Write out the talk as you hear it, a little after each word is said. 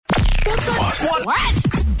What?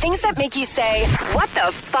 Things that make you say, what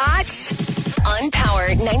the fotch? On Power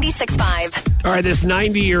 96.5. All right, this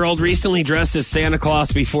 90-year-old recently dressed as Santa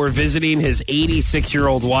Claus before visiting his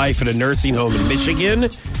 86-year-old wife at a nursing home in Michigan.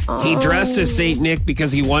 He dressed as St. Nick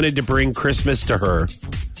because he wanted to bring Christmas to her.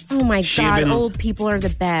 Oh, my God. Old people are the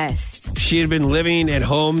best. She had been living at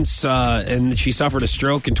home, and she suffered a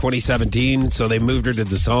stroke in 2017, so they moved her to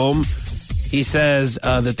this home. He says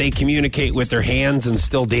that they communicate with their hands and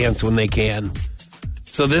still dance when they can.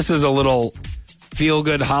 So this is a little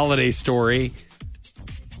feel-good holiday story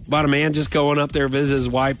about a man just going up there, visit his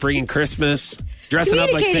wife, bringing Christmas, dressing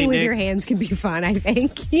up like St. Nick. Communicating with your hands can be fun, I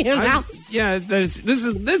think. You know? This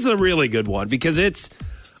is a really good one because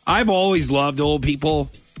I've always loved old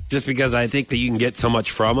people just because I think that you can get so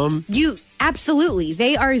much from them. Absolutely.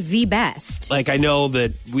 They are the best. Like, I know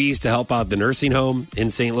that we used to help out the nursing home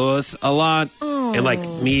in St. Louis a lot. Oh. And, like,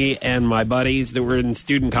 me and my buddies that were in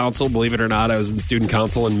student council, believe it or not, I was in student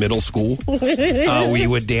council in middle school. We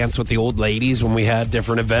would dance with the old ladies when we had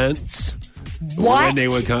different events. What? When they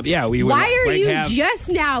would come. Yeah, we would. Why are you just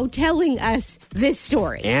now telling us this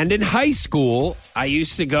story? And in high school, I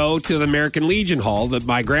used to go to the American Legion Hall that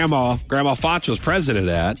my Grandma Foch was president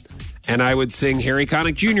at. And I would sing Harry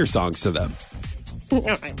Connick Jr. songs to them.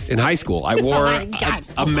 In high school, I wore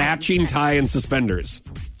a matching tie and suspenders.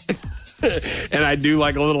 And I'd do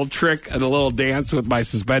like a little trick and a little dance with my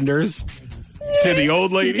suspenders to the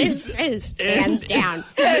old ladies. This is hands down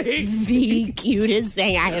the cutest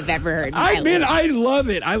thing I have ever heard. I love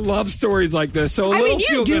it. I love stories like this. So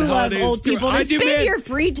you do love old people. To spend your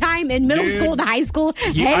free time in middle school to high school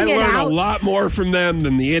hanging out. I learned a lot more from them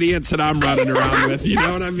than the idiots that I'm running around with. You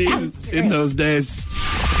know what I mean? In those days.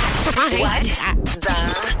 What the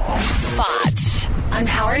fotch? On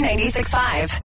Power 96.5.